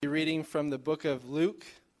reading from the book of Luke.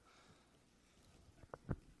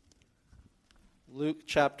 Luke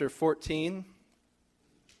chapter 14.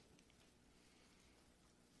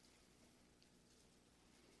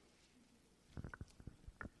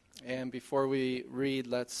 And before we read,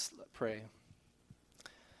 let's pray.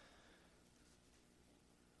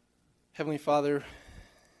 Heavenly Father,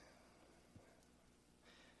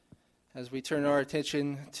 as we turn our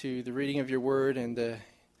attention to the reading of your word and the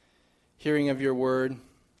hearing of your word,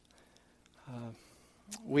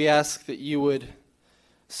 we ask that you would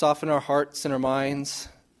soften our hearts and our minds,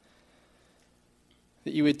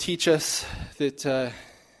 that you would teach us, that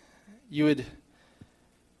you would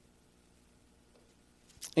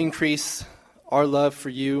increase our love for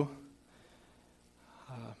you,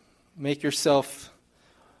 make yourself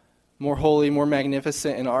more holy, more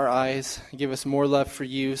magnificent in our eyes, give us more love for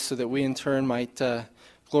you so that we in turn might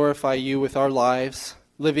glorify you with our lives,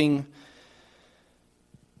 living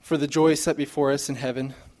for the joy set before us in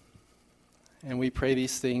heaven. And we pray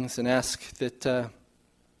these things and ask that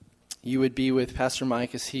you would be with Pastor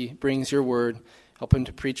Mike as he brings your word. Help him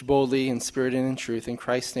to preach boldly in spirit and in truth. In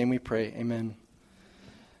Christ's name we pray. Amen.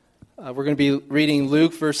 We're going to be reading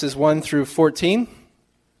Luke verses 1 through 14.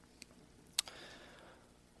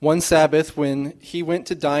 One Sabbath, when he went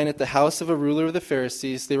to dine at the house of a ruler of the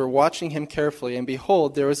Pharisees, they were watching him carefully. And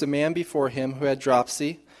behold, there was a man before him who had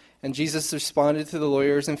dropsy. And Jesus responded to the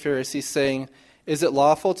lawyers and Pharisees, saying, "Is it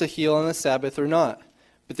lawful to heal on the Sabbath or not?"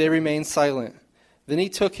 But they remained silent. Then he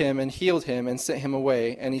took him and healed him and sent him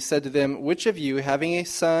away. And he said to them, "Which of you, having a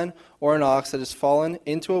son or an ox that has fallen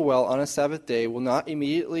into a well on a Sabbath day, will not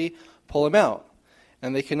immediately pull him out?"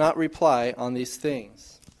 And they could not reply on these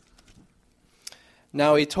things.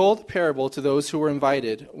 Now he told a parable to those who were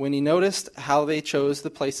invited, when he noticed how they chose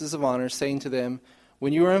the places of honor, saying to them,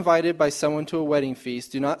 "When you are invited by someone to a wedding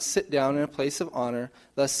feast, do not sit down in a place of honor,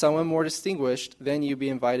 lest someone more distinguished than you be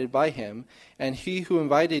invited by him. And he who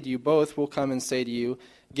invited you both will come and say to you,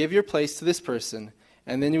 'Give your place to this person.'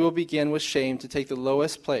 And then you will begin with shame to take the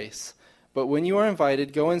lowest place. But when you are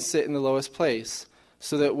invited, go and sit in the lowest place,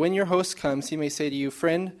 so that when your host comes, he may say to you,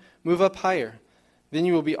 'Friend, move up higher.' Then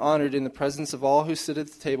you will be honored in the presence of all who sit at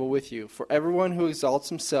the table with you. For everyone who exalts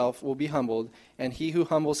himself will be humbled, and he who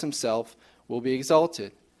humbles himself will be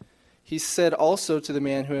exalted." He said also to the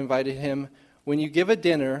man who invited him, "When you give a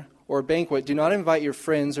dinner or a banquet, do not invite your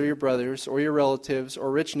friends or your brothers or your relatives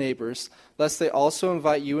or rich neighbors, lest they also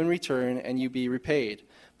invite you in return and you be repaid.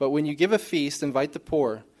 But when you give a feast, invite the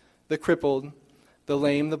poor, the crippled, the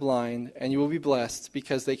lame, the blind, and you will be blessed,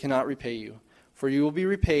 because they cannot repay you. For you will be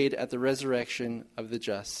repaid at the resurrection of the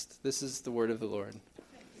just." This is the word of the Lord.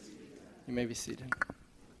 You may be seated.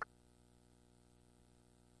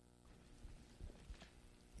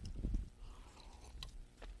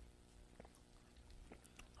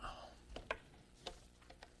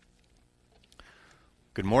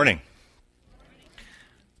 Good morning.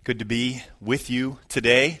 Good to be with you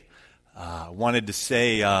today. Wanted to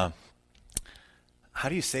say, how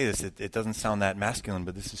do you say this? It doesn't sound that masculine,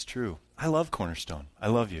 but this is true. I love Cornerstone. I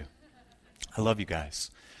love you. I love you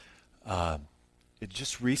guys. It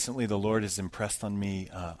just recently, the Lord has impressed on me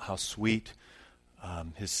how sweet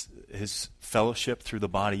His fellowship through the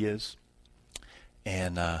body is,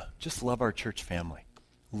 and just love our church family.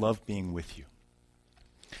 Love being with you.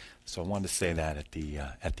 So I wanted to say that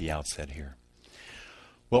at the outset here.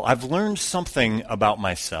 Well, I've learned something about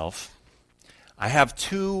myself. I have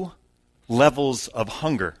two levels of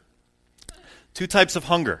hunger. Two types of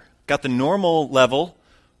hunger. Got the normal level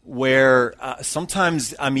where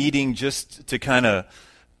sometimes I'm eating just to kind of,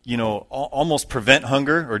 almost prevent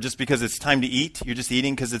hunger, or just because it's time to eat. You're just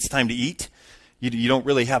eating because it's time to eat. You don't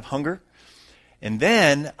really have hunger. And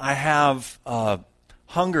then I have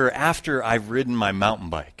hunger after I've ridden my mountain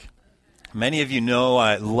bike. Many of you know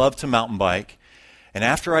I love to mountain bike. And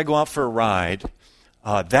after I go out for a ride,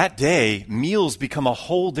 that day, meals become a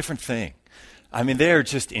whole different thing. I mean, they're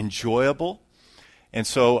just enjoyable. And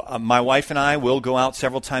so my wife and I will go out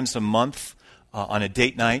several times a month on a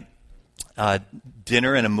date night,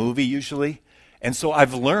 dinner and a movie usually. And so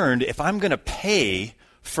I've learned if I'm going to pay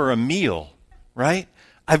for a meal, right,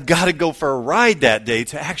 I've got to go for a ride that day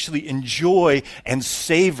to actually enjoy and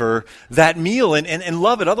savor that meal and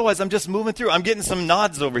love it. Otherwise, I'm just moving through. I'm getting some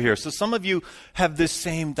nods over here. So some of you have this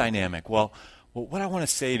same dynamic. Well, what I want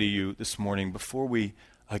to say to you this morning before we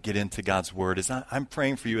get into God's Word is I'm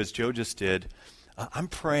praying for you, as Joe just did. I'm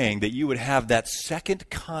praying that you would have that second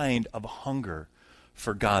kind of hunger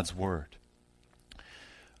for God's Word.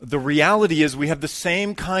 The reality is we have the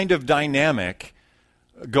same kind of dynamic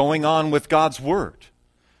going on with God's Word.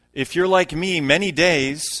 If you're like me, many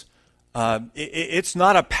days It's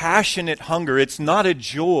not a passionate hunger. It's not a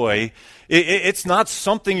joy. It's not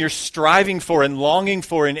something you're striving for and longing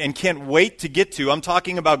for and can't wait to get to. I'm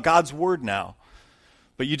talking about God's Word now.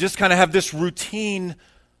 But you just kind of have this routine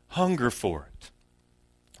hunger for it.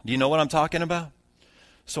 Do you know what I'm talking about?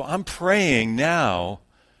 So I'm praying now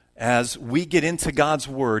as we get into God's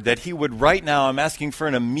Word that He would right now, I'm asking for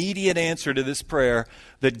an immediate answer to this prayer,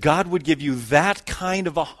 that God would give you that kind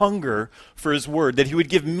of a hunger for His Word, that He would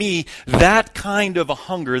give me that kind of a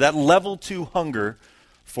hunger, that level 2 hunger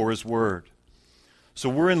for His Word. So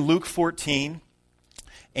we're in Luke 14,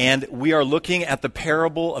 and we are looking at the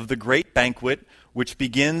parable of the great banquet, which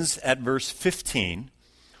begins at verse 15.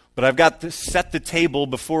 But I've got to set the table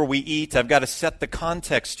before we eat. I've got to set the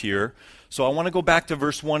context here. So I want to go back to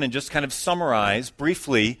verse 1 and just kind of summarize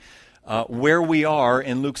briefly where we are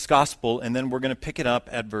in Luke's gospel, and then we're going to pick it up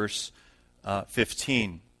at verse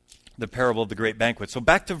 15, the parable of the great banquet. So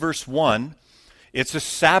back to verse 1. It's a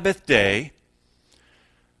Sabbath day.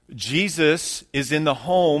 Jesus is in the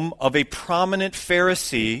home of a prominent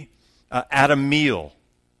Pharisee at a meal.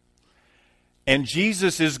 And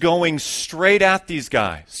Jesus is going straight at these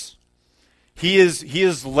guys. He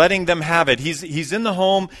is letting them have it. He's in the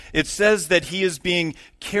home. It says that he is being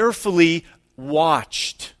carefully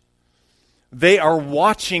watched. They are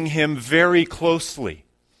watching him very closely.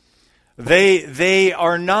 They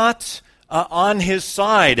are not on his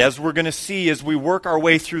side, as we're going to see as we work our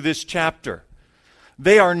way through this chapter.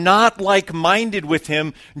 They are not like-minded with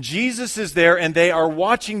him. Jesus is there, and they are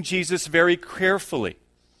watching Jesus very carefully.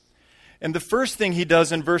 And the first thing he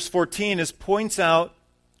does in verse 14 is points out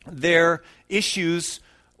their issues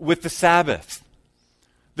with the Sabbath.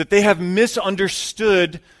 That they have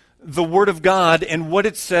misunderstood the Word of God and what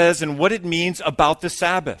it says and what it means about the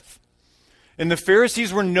Sabbath. And the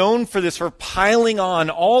Pharisees were known for this, for piling on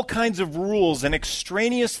all kinds of rules and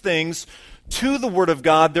extraneous things to the Word of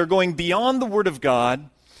God. They're going beyond the Word of God,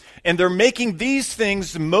 and they're making these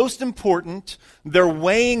things the most important. They're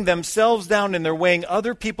weighing themselves down, and they're weighing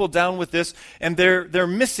other people down with this, and they're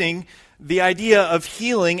missing the idea of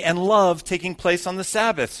healing and love taking place on the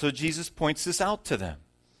Sabbath. So Jesus points this out to them.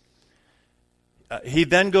 He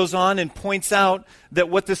then goes on and points out that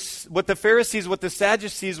what the Pharisees, what the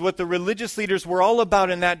Sadducees, what the religious leaders were all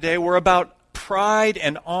about in that day were about pride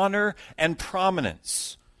and honor and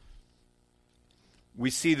prominence.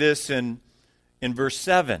 We see this in verse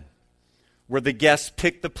 7, where the guests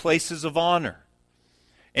pick the places of honor.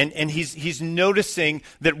 And he's noticing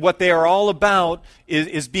that what they are all about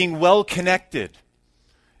is being well connected,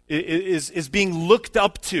 is being looked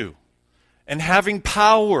up to, and having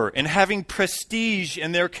power and having prestige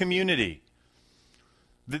in their community.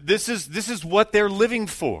 This is what they're living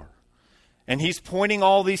for. And he's pointing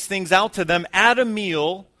all these things out to them at a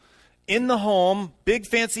meal in the home, big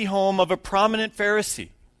fancy home of a prominent Pharisee.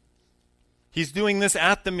 He's doing this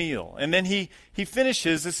at the meal. And then he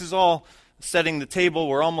finishes, this is all setting the table,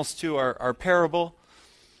 we're almost to our parable.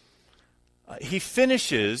 He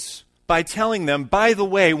finishes by telling them, by the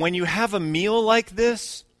way, when you have a meal like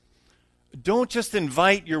this, don't just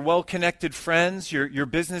invite your well-connected friends, your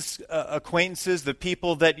business acquaintances, the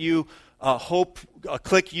people that you hope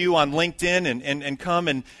click you on LinkedIn and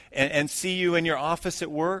come and see you in your office at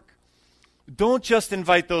work. Don't just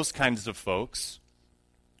invite those kinds of folks.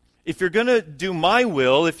 If you're going to do my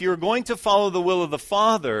will, if you're going to follow the will of the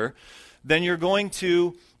Father, then you're going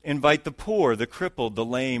to invite the poor, the crippled, the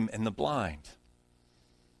lame, and the blind.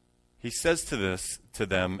 He says to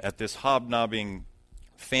them at this hobnobbing,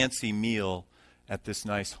 fancy meal at this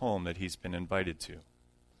nice home that he's been invited to.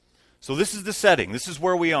 So this is the setting. This is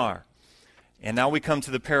where we are. And now we come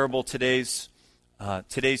to the parable, today's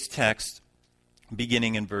text,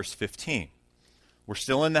 beginning in verse 15. We're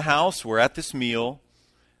still in the house. We're at this meal.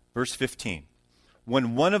 Verse 15.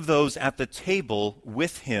 When one of those at the table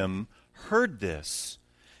with him heard this,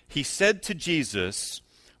 he said to Jesus,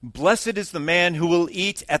 "Blessed is the man who will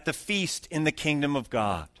eat at the feast in the kingdom of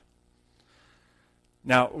God."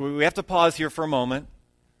 Now, we have to pause here for a moment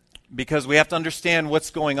because we have to understand what's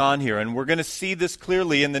going on here. And we're going to see this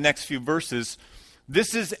clearly in the next few verses.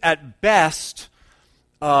 This is at best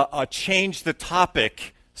a change the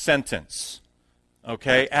topic sentence.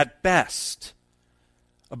 Okay? At best.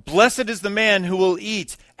 Blessed is the man who will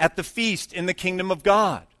eat at the feast in the kingdom of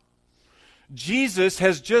God. Jesus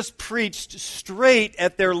has just preached straight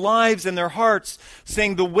at their lives and their hearts,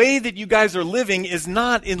 saying the way that you guys are living is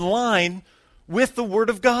not in line with the Word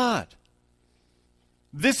of God.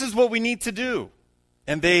 This is what we need to do.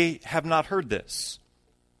 And they have not heard this.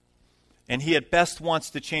 And he at best wants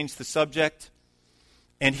to change the subject.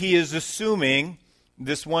 And he is assuming,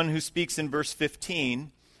 this one who speaks in verse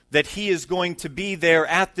 15, that he is going to be there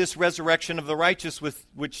at this resurrection of the righteous, with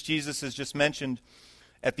which Jesus has just mentioned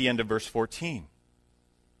at the end of verse 14.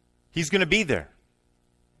 He's going to be there.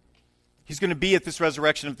 He's going to be at this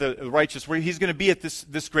resurrection of the righteous, where he's going to be at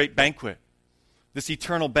this great banquet, this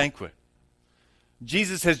eternal banquet.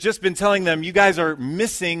 Jesus has just been telling them, you guys are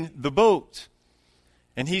missing the boat.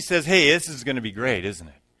 And he says, hey, this is going to be great, isn't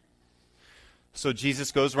it? So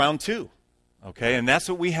Jesus goes round two. Okay, and that's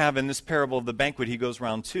what we have in this parable of the banquet. He goes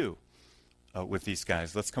round two with these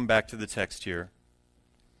guys. Let's come back to the text here.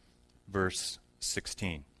 Verse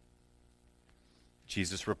 16.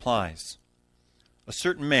 Jesus replies, a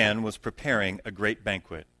certain man was preparing a great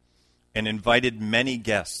banquet and invited many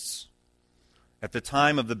guests. At the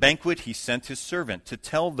time of the banquet, he sent his servant to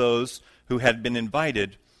tell those who had been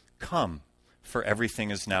invited, come, for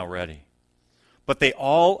everything is now ready. But they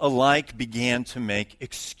all alike began to make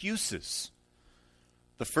excuses.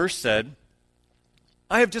 The first said,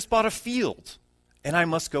 I have just bought a field, and I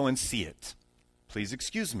must go and see it. Please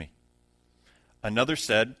excuse me. Another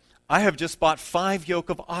said, I have just bought 5 yoke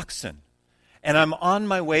of oxen, and I'm on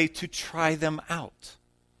my way to try them out.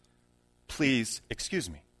 Please excuse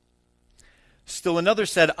me. Still another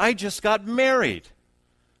said, I just got married,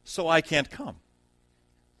 so I can't come.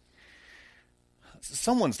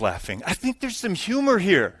 Someone's laughing. I think there's some humor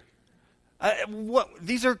here.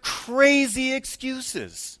 These are crazy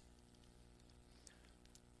excuses.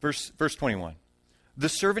 Verse 21. The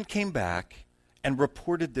servant came back and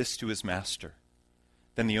reported this to his master.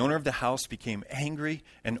 Then the owner of the house became angry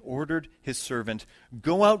and ordered his servant,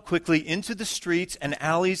 go out quickly into the streets and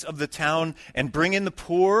alleys of the town and bring in the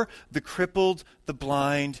poor, the crippled, the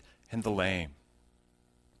blind, and the lame.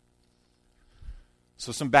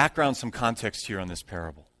 So some background, some context here on this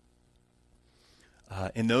parable.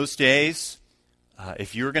 In those days,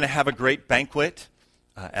 if you were going to have a great banquet,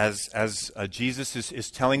 as Jesus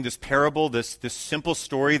is telling this parable, this simple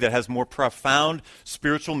story that has more profound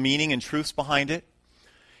spiritual meaning and truths behind it,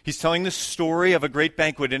 he's telling the story of a great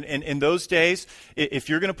banquet. And in those days, if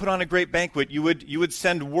you're going to put on a great banquet, you would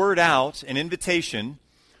send word out, an invitation,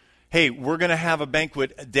 hey, we're going to have a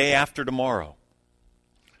banquet a day after tomorrow.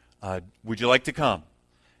 Would you like to come?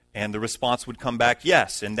 And the response would come back,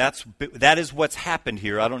 yes. And that is what's happened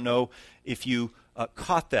here. I don't know if you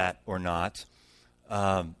caught that or not.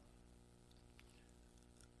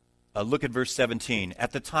 Look at verse 17.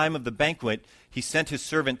 At the time of the banquet, he sent his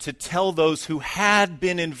servant to tell those who had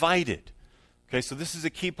been invited. Okay, so this is a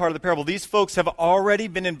key part of the parable. These folks have already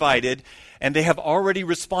been invited, and they have already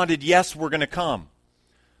responded, yes, we're going to come.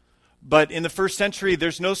 But in the first century,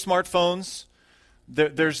 there's no smartphones.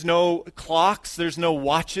 There's no clocks, there's no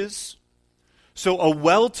watches. So a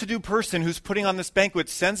well-to-do person who's putting on this banquet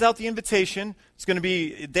sends out the invitation. It's going to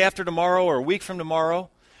be a day after tomorrow or a week from tomorrow.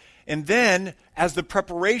 And then, as the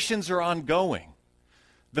preparations are ongoing,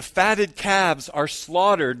 the fatted calves are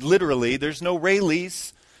slaughtered, literally. There's no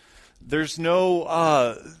Rayleighs. There's no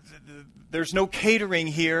catering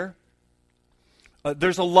here.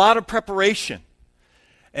 There's a lot of preparation.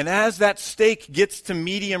 And as that steak gets to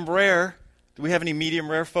medium rare, do we have any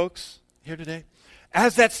medium rare folks here today?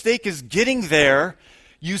 As that steak is getting there,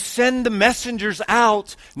 you send the messengers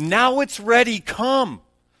out. Now it's ready. Come.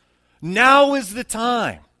 Now is the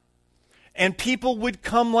time. And people would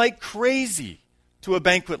come like crazy to a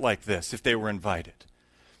banquet like this if they were invited.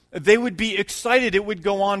 They would be excited. It would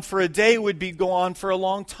go on for a day. It would go on for a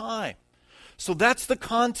long time. So that's the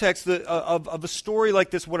context of a story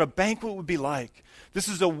like this, what a banquet would be like. This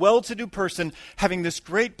is a well-to-do person having this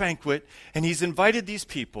great banquet, and he's invited these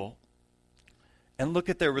people. And look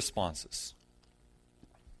at their responses.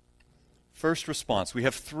 First response, we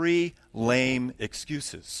have 3 lame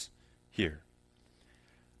excuses here.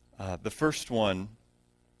 The first one,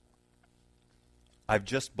 I've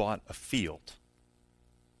just bought a field,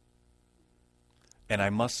 and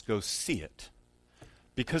I must go see it,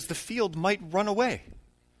 because the field might run away.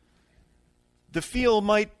 The field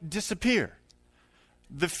might disappear.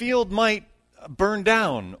 The field might burn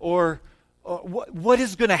down, or what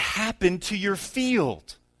is going to happen to your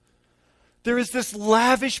field? There is this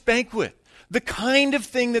lavish banquet, the kind of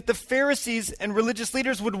thing that the Pharisees and religious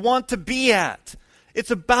leaders would want to be at. It's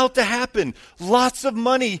about to happen. Lots of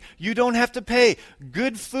money you don't have to pay.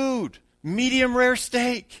 Good food, medium rare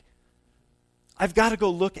steak. I've got to go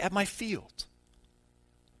look at my field.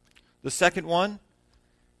 The second one,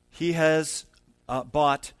 he has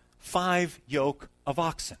bought 5 yoke of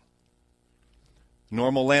oxen.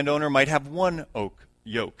 Normal landowner might have 1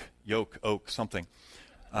 yoke, something.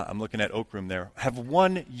 I'm looking at Oak Room there. Have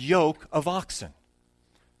 1 yoke of oxen.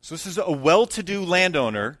 So this is a well-to-do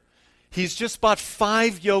landowner. He's just bought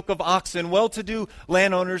 5 yoke of oxen. Well-to-do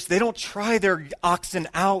landowners, they don't try their oxen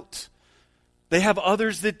out. They have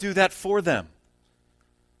others that do that for them.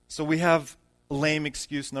 So we have lame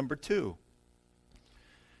excuse number 2.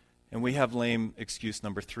 And we have lame excuse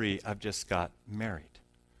number 3. I've just got married.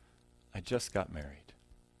 I just got married.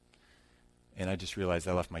 And I just realized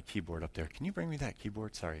I left my keyboard up there. Can you bring me that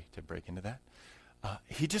keyboard? Sorry to break into that.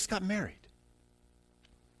 He just got married.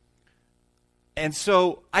 And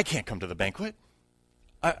so I can't come to the banquet.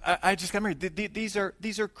 I just got married. These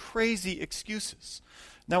are crazy excuses.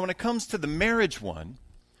 Now, when it comes to the marriage one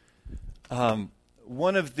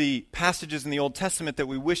of the passages in the Old Testament that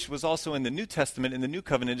we wish was also in the New Testament, in the New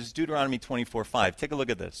Covenant, is Deuteronomy 24:5. Take a look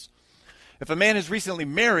at this. If a man is recently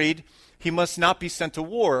married, he must not be sent to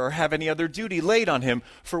war or have any other duty laid on him.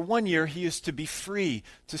 For 1 year he is to be free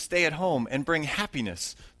to stay at home and bring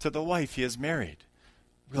happiness to the wife he has married.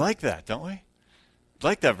 We like that, don't we?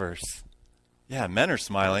 Like that verse. Yeah, men are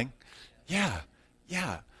smiling. Yeah.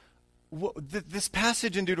 This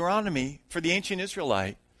passage in Deuteronomy for the ancient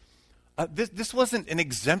Israelite, this wasn't an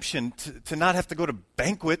exemption to not have to go to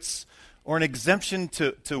banquets or an exemption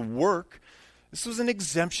to work. This was an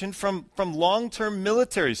exemption from long-term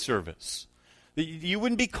military service. You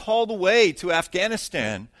wouldn't be called away to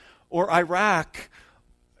Afghanistan or Iraq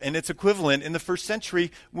and its equivalent in the first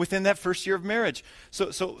century within that first year of marriage.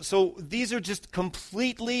 So these are just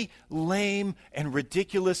completely lame and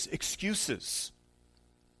ridiculous excuses.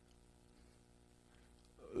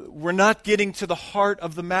 We're not getting to the heart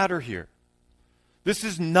of the matter here. This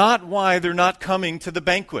is not why they're not coming to the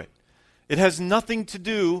banquet. It has nothing to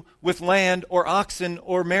do with land or oxen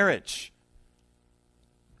or marriage.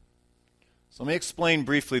 So let me explain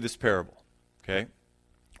briefly this parable. Okay?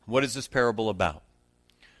 What is this parable about?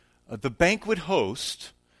 The banquet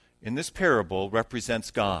host in this parable represents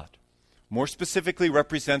God. More specifically,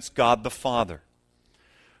 represents God the Father.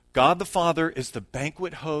 God the Father is the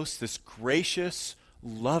banquet host, this gracious,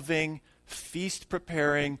 loving,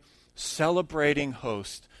 feast-preparing, celebrating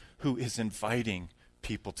host who is inviting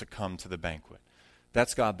people to come to the banquet.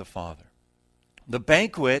 That's God the Father. The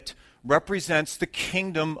banquet represents the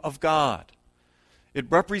kingdom of God. It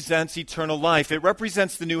represents eternal life. It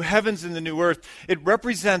represents the new heavens and the new earth. It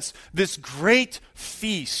represents this great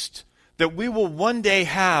feast that we will one day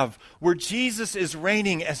have where Jesus is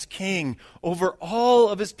reigning as king over all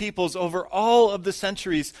of his peoples, over all of the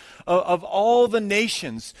centuries, of all the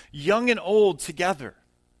nations, young and old together.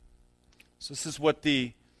 So this is what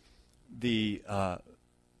the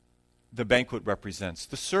banquet represents.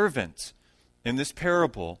 The servant in this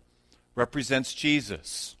parable represents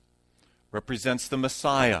Jesus, represents the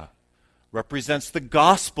Messiah, represents the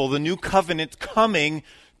gospel, the new covenant coming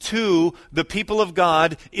to the people of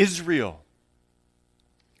God, Israel.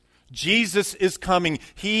 Jesus is coming.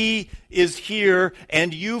 He is here.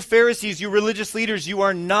 And you Pharisees, you religious leaders, you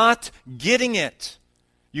are not getting it.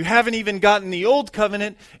 You haven't even gotten the old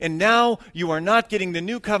covenant, and now you are not getting the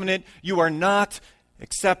new covenant. You are not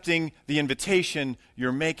accepting the invitation.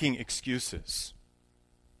 You're making excuses.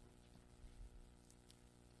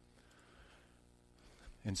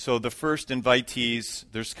 And so the first invitees,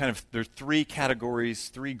 there's 3 categories,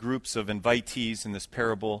 3 groups of invitees in this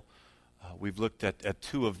parable. We've looked at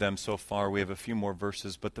 2 of them so far. We have a few more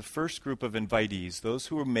verses. But the first group of invitees, those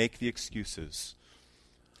who make the excuses,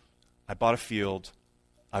 I bought a field,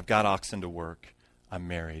 I've got oxen to work, I'm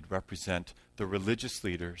married, represent the religious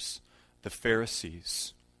leaders, the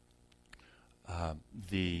Pharisees,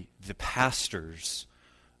 the pastors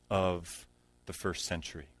of the first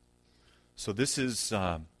century. So this is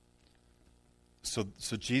so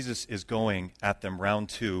Jesus is going at them round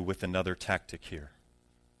 2 with another tactic here.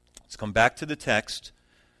 Let's come back to the text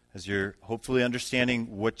as you're hopefully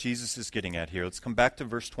understanding what Jesus is getting at here. Let's come back to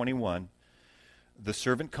verse 21. The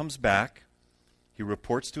servant comes back, he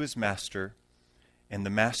reports to his master, and the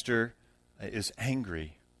master is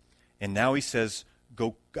angry. And now he says,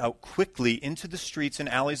 go out quickly into the streets and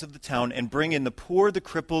alleys of the town and bring in the poor, the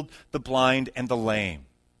crippled, the blind, and the lame.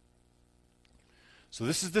 So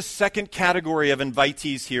this is the second category of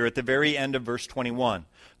invitees here at the very end of verse 21.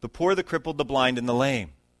 The poor, the crippled, the blind, and the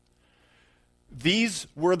lame. These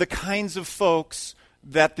were the kinds of folks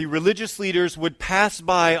that the religious leaders would pass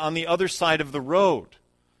by on the other side of the road,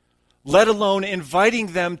 let alone inviting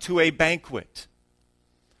them to a banquet.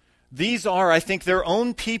 These are, I think, their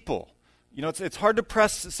own people. You know, it's hard to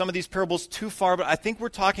press some of these parables too far, but I think we're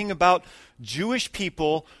talking about Jewish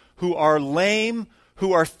people who are lame,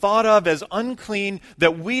 who are thought of as unclean,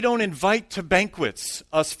 that we don't invite to banquets.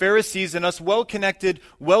 Us Pharisees and us well-connected,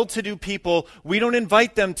 well-to-do people, we don't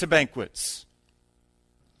invite them to banquets.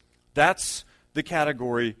 That's the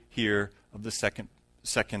category here of the second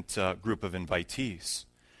group of invitees.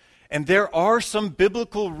 And there are some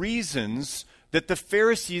biblical reasons that the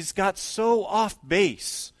Pharisees got so off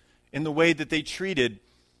base in the way that they treated,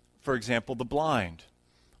 for example, the blind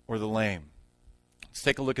or the lame. Let's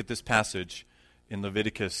take a look at this passage in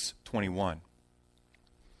Leviticus 21.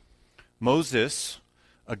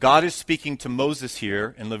 God is speaking to Moses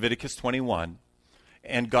here in Leviticus 21,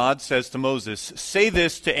 and God says to Moses, "Say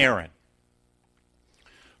this to Aaron.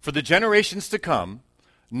 For the generations to come,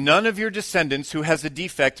 none of your descendants who has a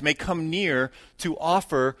defect may come near to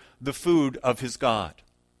offer the food of his God.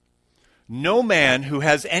 No man who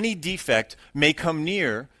has any defect may come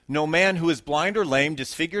near, no man who is blind or lame,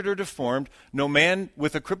 disfigured or deformed, no man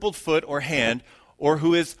with a crippled foot or hand, or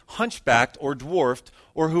who is hunchbacked or dwarfed,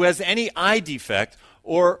 or who has any eye defect,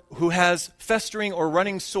 or who has festering or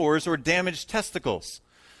running sores or damaged testicles.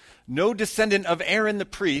 No descendant of Aaron the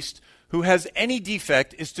priest who has any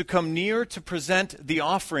defect is to come near to present the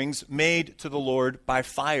offerings made to the Lord by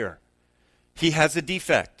fire. He has a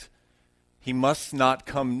defect. He must not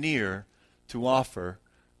come near to offer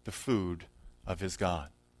the food of his God."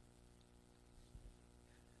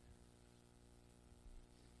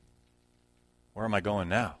 Where am I going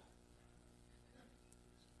now?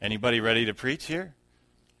 Anybody ready to preach here?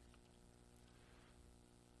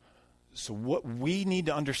 So what we need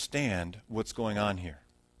to understand what's going on here.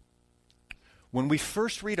 When we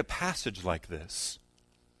first read a passage like this,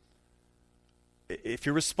 if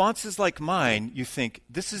your response is like mine, you think,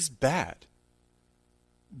 this is bad.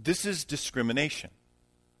 This is discrimination.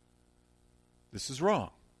 This is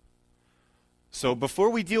wrong. So before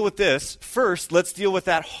we deal with this, first, let's deal with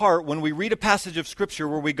that heart when we read a passage of Scripture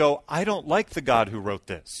where we go, I don't like the God who wrote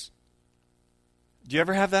this. Do you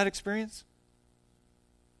ever have that experience?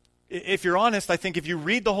 If you're honest, I think if you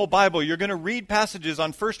read the whole Bible, you're going to read passages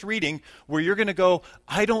on first reading where you're going to go,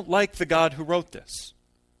 I don't like the God who wrote this.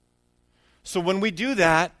 So when we do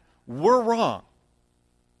that, we're wrong.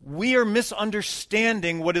 We are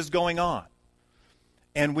misunderstanding what is going on.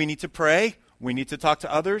 And we need to pray. We need to talk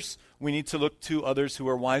to others. We need to look to others who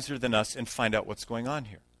are wiser than us and find out what's going on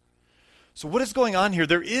here. So what is going on here?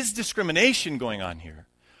 There is discrimination going on here,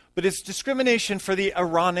 but it's discrimination for the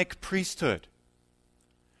Aaronic priesthood.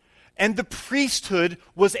 And the priesthood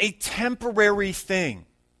was a temporary thing.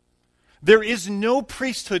 There is no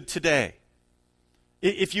priesthood today.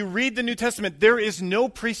 If you read the New Testament, there is no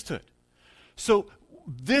priesthood. So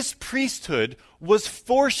this priesthood was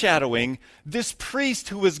foreshadowing this priest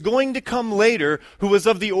who was going to come later, who was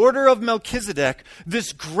of the order of Melchizedek,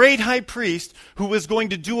 this great high priest who was going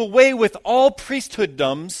to do away with all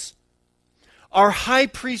priesthoodoms, our high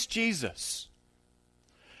priest Jesus.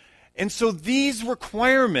 And so these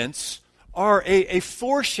requirements are a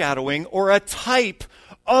foreshadowing or a type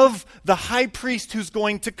of the high priest who's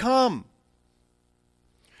going to come.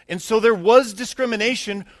 And so there was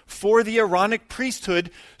discrimination for the Aaronic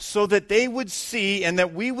priesthood so that they would see and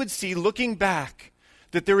that we would see looking back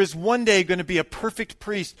that there is one day going to be a perfect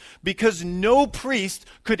priest because no priest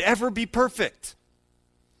could ever be perfect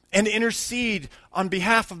and intercede on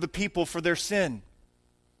behalf of the people for their sin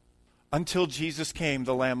until Jesus came,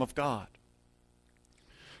 the Lamb of God.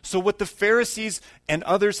 So what the Pharisees and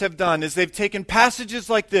others have done is they've taken passages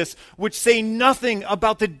like this which say nothing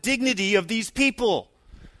about the dignity of these people.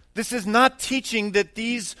 This is not teaching that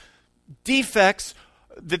these defects,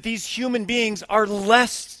 that these human beings are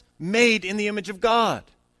less made in the image of God.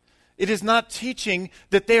 It is not teaching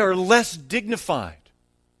that they are less dignified.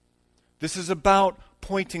 This is about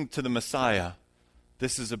pointing to the Messiah.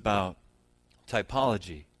 This is about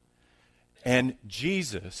typology. And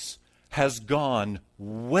Jesus has gone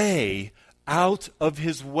way out of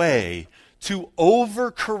his way to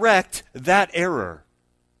overcorrect that error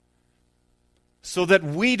so that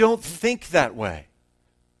we don't think that way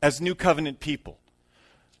as New Covenant people.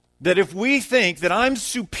 That if we think that I'm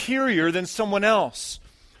superior than someone else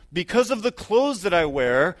because of the clothes that I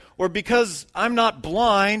wear, or because I'm not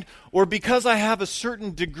blind, or because I have a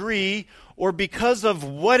certain degree, or because of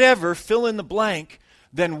whatever, fill in the blank,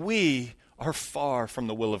 then we are far from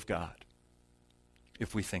the will of God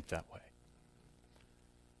if we think that way.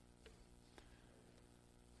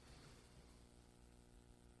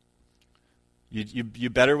 You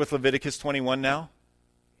better with Leviticus 21 now?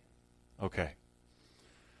 Okay.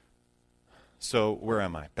 So where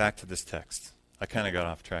am I? Back to this text. I kind of got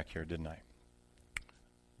off track here, didn't I?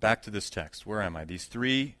 Back to this text. Where am I? These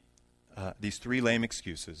three lame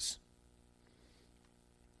excuses.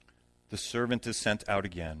 The servant is sent out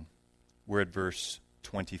again. We're at verse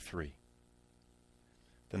 23.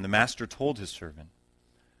 Then the master told his servant,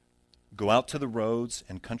 "Go out to the roads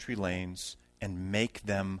and country lanes and make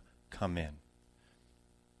them come in.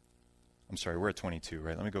 I'm sorry, we're at 22,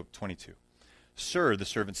 right? Let me go 22. Sir, the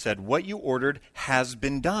servant said, what you ordered has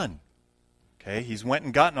been done. Okay, he's went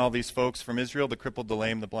and gotten all these folks from Israel, the crippled, the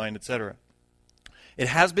lame, the blind, etc. It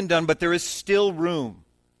has been done, but there is still room.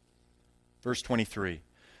 Verse 23.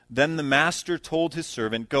 Then the master told his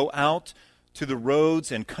servant, go out to the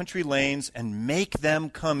roads and country lanes and make them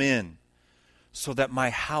come in, so that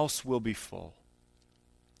my house will be full.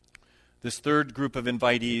 This third group of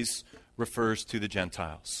invitees refers to the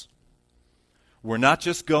Gentiles. We're not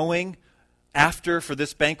just going after, for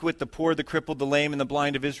this banquet, the poor, the crippled, the lame, and the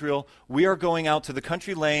blind of Israel. We are going out to the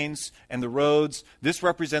country lanes and the roads. This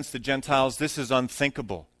represents the Gentiles. This is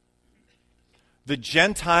unthinkable. The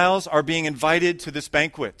Gentiles are being invited to this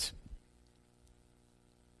banquet.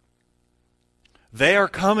 They are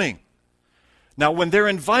coming. Now, when they're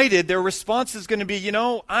invited, their response is going to be,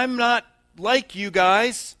 I'm not like you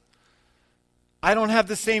guys. I don't have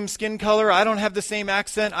the same skin color. I don't have the same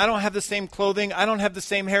accent. I don't have the same clothing. I don't have the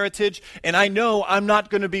same heritage. And I know I'm not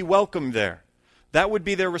going to be welcome there. That would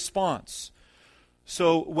be their response.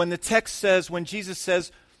 So when the text says, when Jesus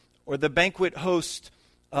says, or the banquet host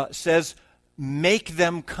says, make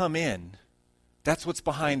them come in, that's what's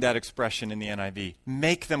behind that expression in the NIV.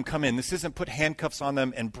 Make them come in. This isn't put handcuffs on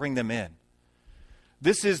them and bring them in.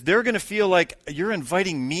 This is, they're going to feel like, you're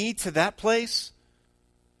inviting me to that place?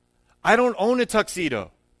 I don't own a tuxedo.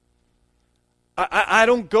 I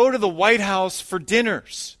don't go to the White House for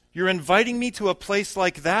dinners. You're inviting me to a place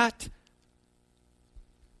like that?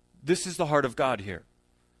 This is the heart of God here.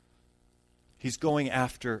 He's going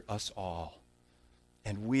after us all.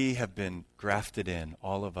 And we have been grafted in,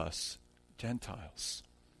 all of us, Gentiles.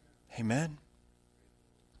 Amen?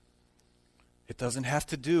 It doesn't have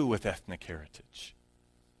to do with ethnic heritage.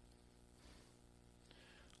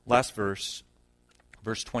 Last verse.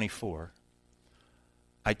 Verse 24,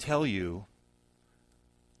 I tell you,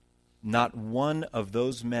 not one of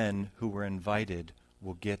those men who were invited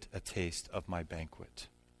will get a taste of my banquet.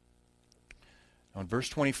 Now in verse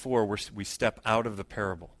 24, we step out of the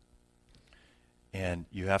parable. And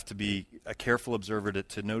you have to be a careful observer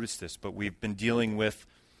to notice this, but we've been dealing with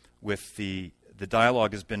the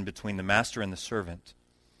dialogue has been between the master and the servant.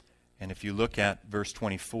 And if you look at verse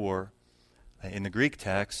 24, in the Greek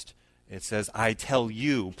text, it says, I tell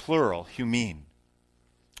you, plural, humin.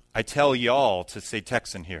 I tell y'all, to say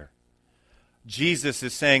Texan here. Jesus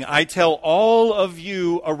is saying, I tell all of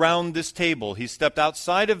you around this table. He stepped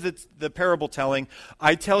outside of the parable telling.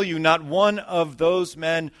 I tell you, not one of those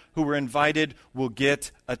men who were invited will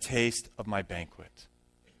get a taste of my banquet.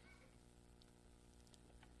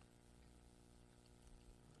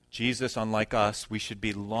 Jesus, unlike us, we should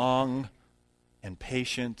be long and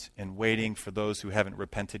patient and waiting for those who haven't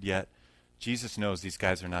repented yet. Jesus knows these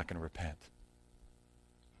guys are not going to repent.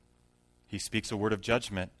 He speaks a word of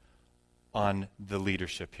judgment on the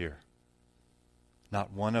leadership here.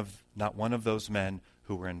 Not one of those men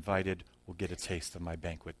who were invited will get a taste of my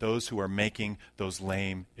banquet. Those who are making those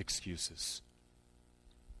lame excuses.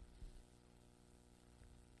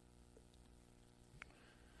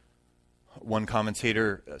 One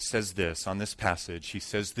commentator says this on this passage. He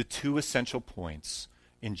says the two essential points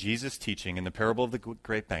in Jesus' teaching in the parable of the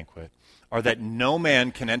great banquet are that no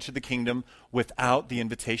man can enter the kingdom without the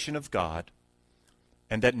invitation of God,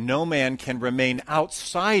 and that no man can remain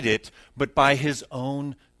outside it but by his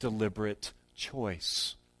own deliberate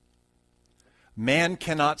choice. Man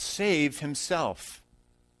cannot save himself,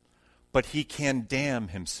 but he can damn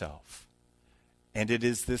himself. And it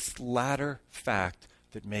is this latter fact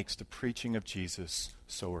that makes the preaching of Jesus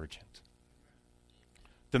so urgent.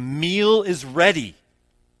 The meal is ready.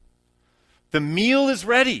 The meal is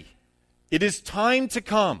ready. It is time to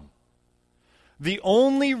come. The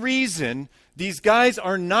only reason these guys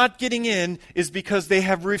are not getting in is because they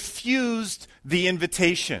have refused the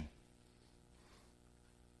invitation.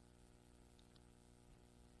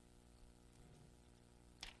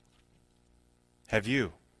 Have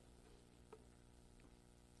you?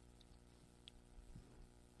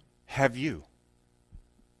 Have you?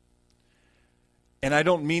 And I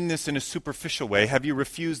don't mean this in a superficial way. Have you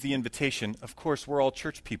refused the invitation? Of course, we're all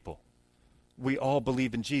church people. We all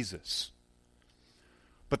believe in Jesus.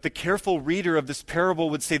 But the careful reader of this parable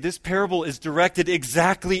would say this parable is directed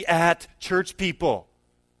exactly at church people.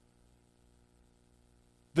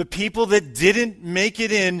 The people that didn't make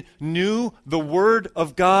it in knew the Word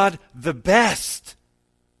of God the best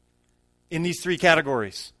in these three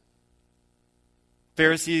categories.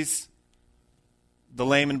 Pharisees, the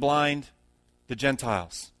lame and blind, the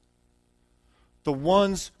Gentiles. The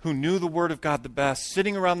ones who knew the Word of God the best,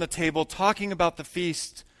 sitting around the table, talking about the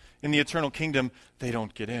feast, in the eternal kingdom, they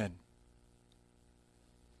don't get in.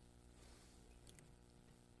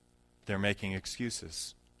 They're making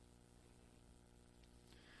excuses.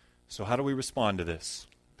 So how do we respond to this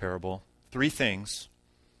parable? 3 things.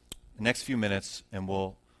 The next few minutes, and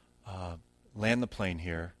we'll land the plane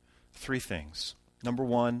here. 3 things. Number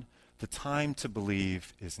 1, the time to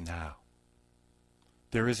believe is now.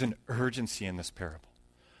 There is an urgency in this parable.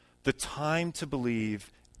 The time to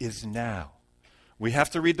believe is now. We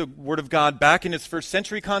have to read the Word of God back in its first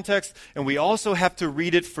century context, and we also have to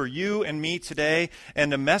read it for you and me today.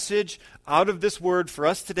 And the message out of this Word for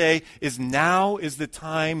us today is now is the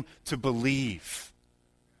time to believe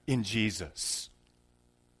in Jesus.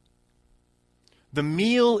 The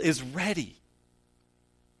meal is ready.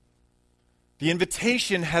 The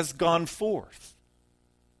invitation has gone forth.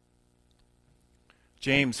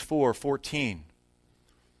 James 4:14.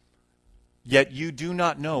 Yet you do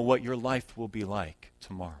not know what your life will be like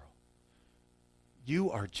tomorrow. You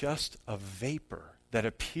are just a vapor that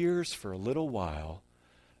appears for a little while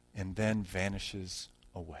and then vanishes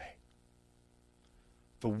away.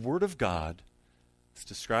 The Word of God is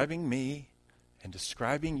describing me and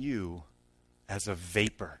describing you as a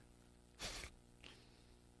vapor.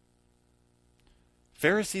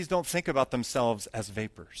 Pharisees don't think about themselves as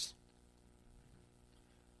vapors.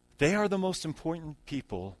 They are the most important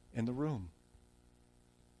people in the room.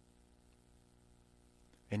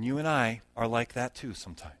 And you and I are like that too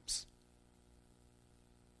sometimes.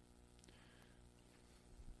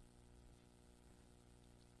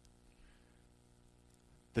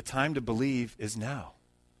 The time to believe is now.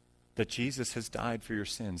 That Jesus has died for your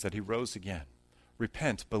sins, that he rose again.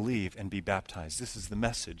 Repent, believe, and be baptized. This is the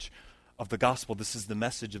message of the gospel. This is the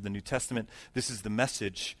message of the New Testament. This is the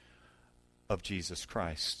message of Jesus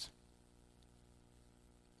Christ.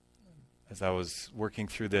 As I was working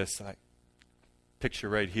through this, I picture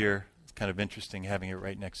right here, it's kind of interesting having it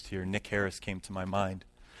right next here. Nick Harris came to my mind.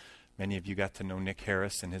 Many of you got to know Nick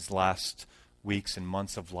Harris in his last weeks and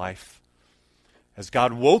months of life. As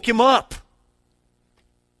God woke him up,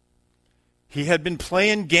 he had been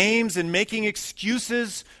playing games and making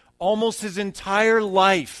excuses almost his entire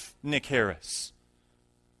life, Nick Harris.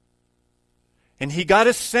 And he got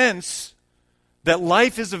a sense that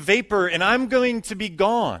life is a vapor and I'm going to be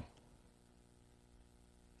gone.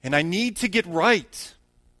 And I need to get right.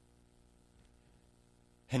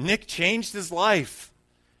 And Nick changed his life.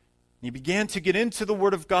 He began to get into the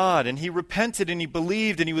Word of God, and he repented, and he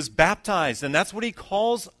believed, and he was baptized. And that's what he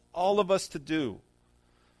calls all of us to do.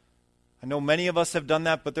 I know many of us have done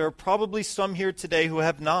that, but there are probably some here today who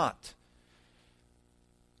have not.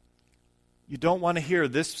 You don't want to hear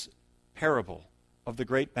this parable of the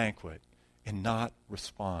great banquet and not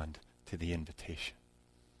respond to the invitation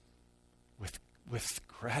with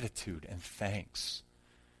gratitude and thanks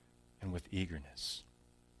and with eagerness.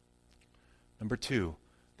 Number 2,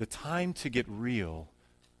 the time to get real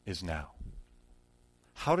is now.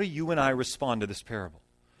 How do you and I respond to this parable?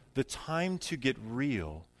 The time to get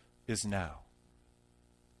real is now.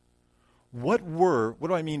 What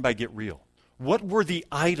do I mean by get real? What were the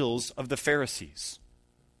idols of the Pharisees?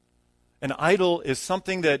 An idol is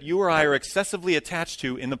something that you or I are excessively attached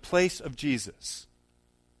to in the place of Jesus.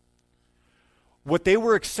 What they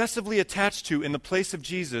were excessively attached to in the place of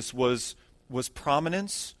Jesus was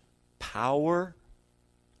prominence, power,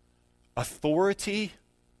 authority.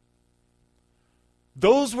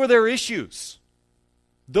 Those were their issues.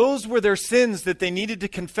 Those were their sins that they needed to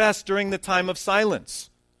confess during the time of silence.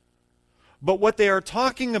 But what they are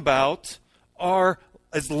talking about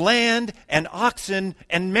is land and oxen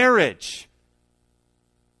and marriage.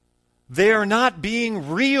 They are not being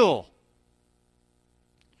real.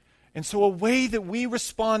 And so a way that we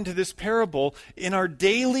respond to this parable in our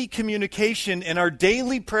daily communication, in our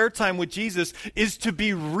daily prayer time with Jesus, is to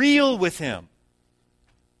be real with him.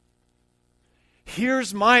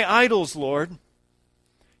 Here's my idols, Lord.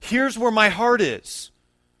 Here's where my heart is.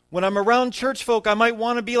 When I'm around church folk, I might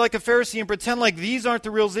want to be like a Pharisee and pretend like these aren't the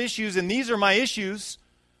real issues and these are my issues.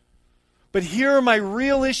 But here are my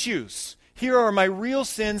real issues. Here are my real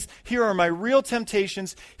sins. Here are my real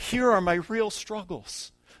temptations. Here are my real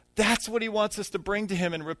struggles. That's what he wants us to bring to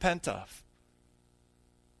him and repent of.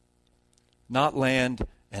 Not land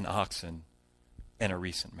and oxen and a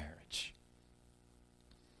recent marriage.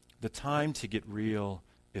 The time to get real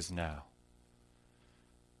is now.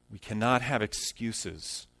 We cannot have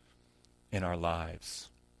excuses in our lives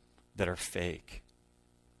that are fake.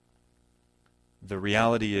 The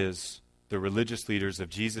reality is, the religious leaders of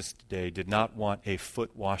Jesus today did not want a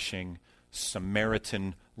foot-washing,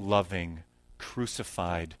 Samaritan-loving,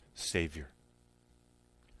 crucified Savior.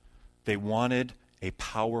 They wanted a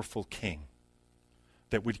powerful king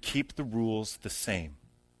that would keep the rules the same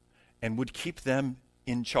and would keep them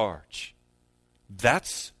in charge.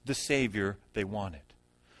 That's the Savior they wanted.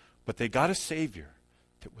 But they got a Savior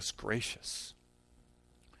that was gracious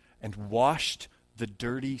and washed the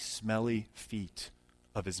dirty, smelly feet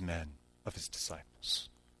of his men, of his disciples,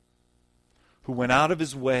 who went out of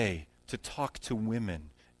his way to talk to women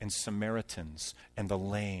and Samaritans and the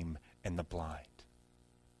lame and the blind.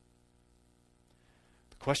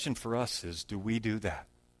 The question for us is, do we do that?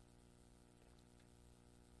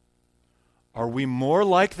 Are we more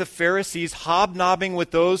like the Pharisees, hobnobbing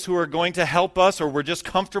with those who are going to help us or we're just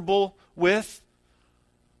comfortable with?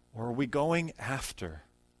 Or are we going after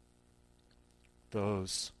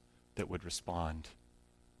those that would respond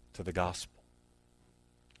to the gospel?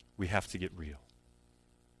 We have to get real.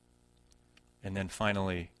 And then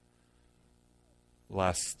finally,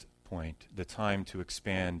 last point, the time to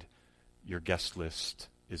expand your guest list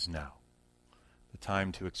is now. The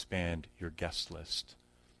time to expand your guest list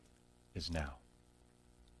is now.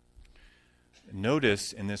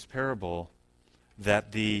 Notice in this parable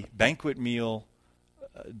that the banquet meal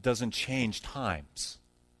doesn't change times.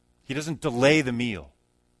 He doesn't delay the meal.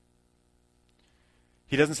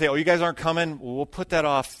 He doesn't say, oh, you guys aren't coming? Well, we'll put that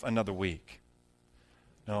off another week.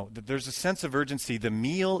 No, there's a sense of urgency. The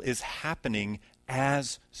meal is happening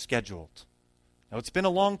as scheduled. Now, it's been a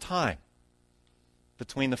long time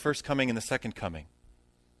between the first coming and the second coming.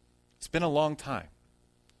 It's been a long time.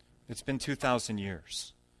 It's been 2,000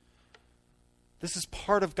 years. This is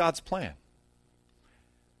part of God's plan.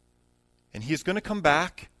 And he is going to come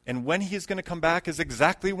back, and when he is going to come back is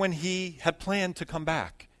exactly when he had planned to come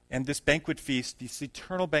back. And this banquet feast, this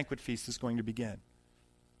eternal banquet feast, is going to begin.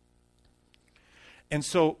 And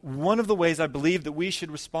so one of the ways I believe that we should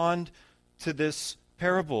respond to this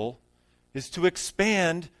parable is to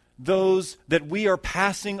expand those that we are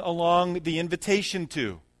passing along the invitation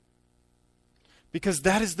to. Because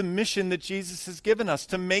that is the mission that Jesus has given us,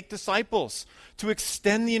 to make disciples, to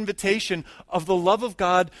extend the invitation of the love of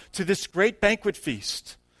God to this great banquet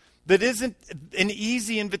feast that isn't an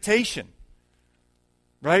easy invitation,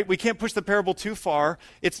 right? We can't push the parable too far.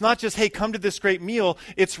 It's not just, hey, come to this great meal.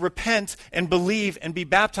 It's repent and believe and be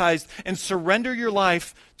baptized and surrender your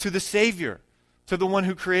life to the Savior, to the one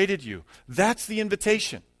who created you. That's the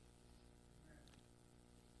invitation.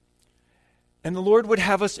 And the Lord would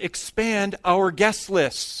have us expand our guest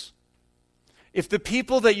lists. If the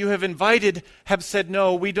people that you have invited have said,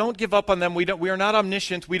 no, we don't give up on them, we are not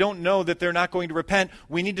omniscient, we don't know that they're not going to repent,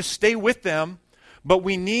 we need to stay with them, but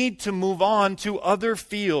we need to move on to other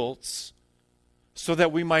fields so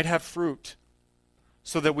that we might have fruit,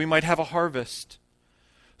 so that we might have a harvest,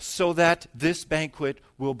 so that this banquet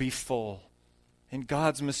will be full. In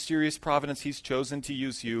God's mysterious providence, he's chosen to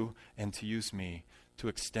use you and to use me to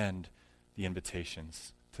extend the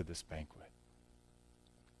invitations to this banquet.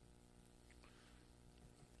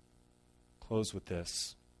 Close with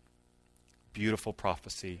this beautiful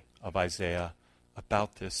prophecy of Isaiah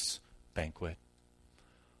about this banquet.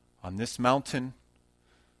 On this mountain,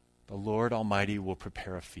 the Lord Almighty will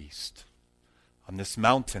prepare a feast. On this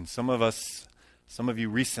mountain, some of you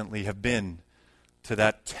recently have been to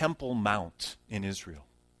that Temple Mount in Israel,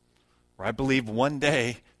 where I believe one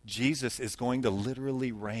day Jesus is going to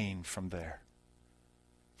literally reign from there.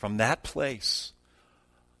 From that place.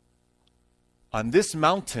 On this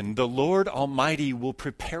mountain, the Lord Almighty will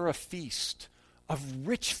prepare a feast of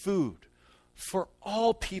rich food for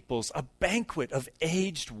all peoples, a banquet of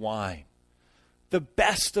aged wine, the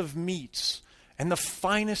best of meats, and the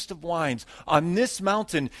finest of wines. On this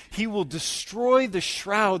mountain, he will destroy the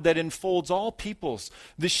shroud that enfolds all peoples,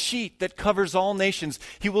 the sheet that covers all nations.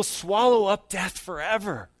 He will swallow up death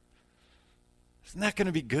forever. Isn't that going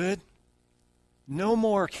to be good? No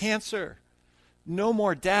more cancer. No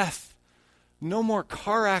more death. No more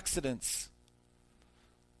car accidents.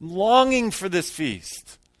 I'm longing for this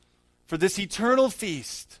feast, for this eternal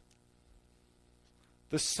feast.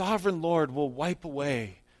 The sovereign Lord will wipe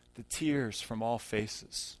away the tears from all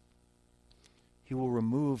faces. He will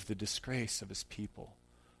remove the disgrace of his people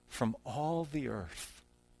from all the earth.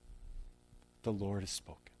 The Lord has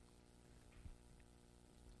spoken.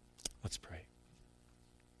 Let's pray.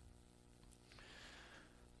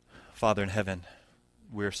 Father in heaven,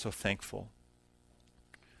 we're so thankful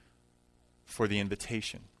for the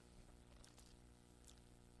invitation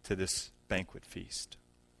to this banquet feast.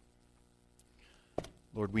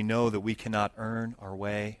 Lord, we know that we cannot earn our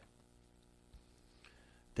way,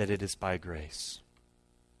 that it is by grace.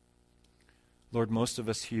 Lord, most of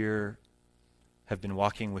us here have been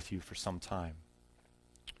walking with you for some time.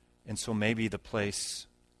 And so maybe the place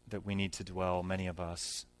that we need to dwell, many of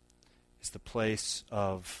us, is the place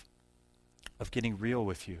of getting real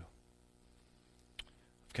with you,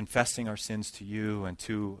 of confessing our sins to you and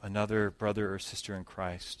to another brother or sister in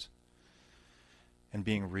Christ, and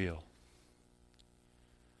being real.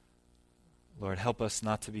 Lord, help us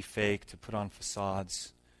not to be fake, to put on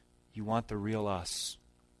facades. You want the real us.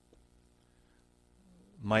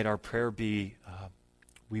 Might our prayer be,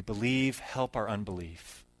 we believe, help our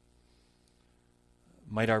unbelief.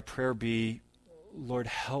 Might our prayer be, Lord,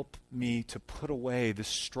 help me to put away this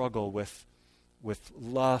struggle with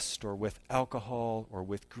lust or with alcohol or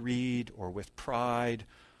with greed or with pride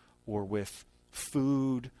or with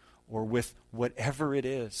food or with whatever it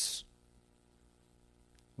is.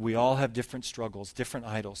 We all have different struggles, different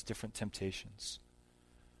idols, different temptations.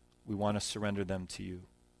 We want to surrender them to you.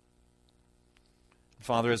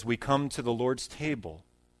 Father, as we come to the Lord's table,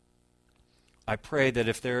 I pray that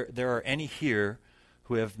if there are any here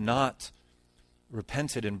who have not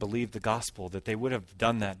repented and believed the gospel, that they would have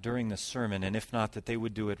done that during this sermon, and if not, that they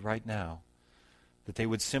would do it right now. That they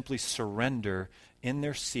would simply surrender in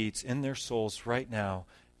their seats, in their souls right now,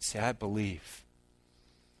 and say, I believe,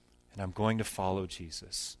 and I'm going to follow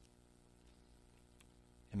Jesus.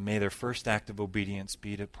 And may their first act of obedience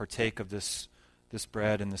be to partake of this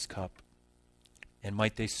bread and this cup. And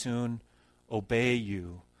might they soon obey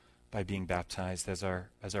you by being baptized, as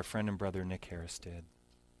our friend and brother Nick Harris did.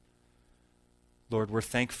 Lord, we're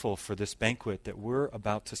thankful for this banquet that we're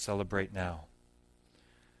about to celebrate now.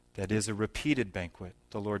 That is a repeated banquet,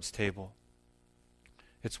 the Lord's table.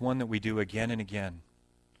 It's one that we do again and again.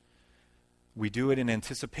 We do it in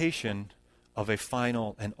anticipation of a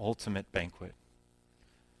final and ultimate banquet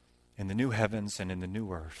in the new heavens and in the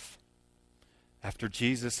new earth. After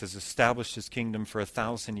Jesus has established his kingdom for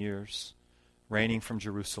 1,000 years, reigning from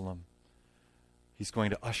Jerusalem, he's going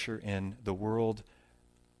to usher in the world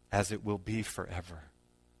as it will be forever.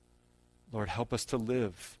 Lord, help us to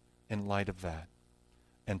live in light of that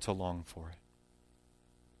and to long for it.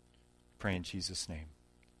 Pray in Jesus' name.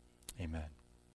 Amen.